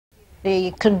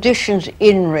the conditions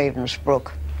in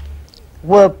Ravensbrück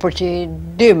were pretty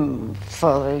dim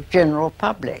for the general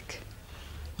public.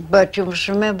 But you must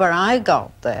remember, I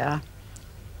got there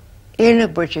in a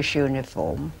British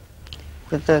uniform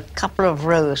with a couple of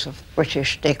rows of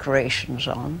British decorations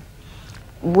on,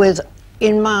 with,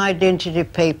 in my identity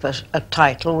papers, a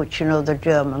title which, you know, the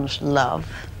Germans love.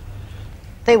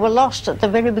 They were lost at the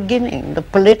very beginning. The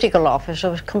political officer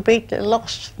was completely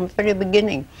lost from the very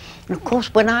beginning. And of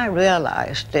course, when I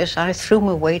realized this, I threw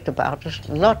my weight about as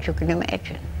a lot you can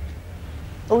imagine.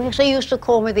 Oh, yes, they used to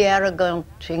call me the arrogant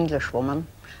Englishwoman,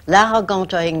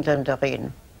 l'arrogante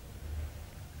Engländerin.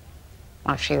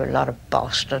 I see a lot of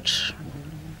bastards.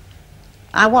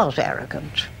 I was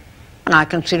arrogant. And I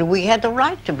consider we had the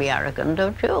right to be arrogant,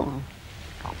 don't you?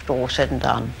 After all said and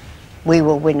done, we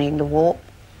were winning the war.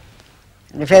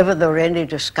 And if ever there were any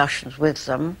discussions with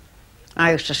them,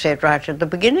 I used to say it right at the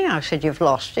beginning. I said, you've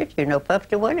lost it. You know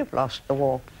perfectly well you've lost the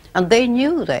war. And they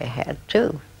knew they had,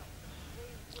 too.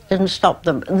 Didn't stop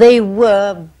them. They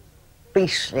were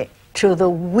beastly. To the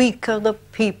weaker the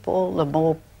people, the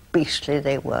more beastly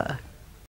they were.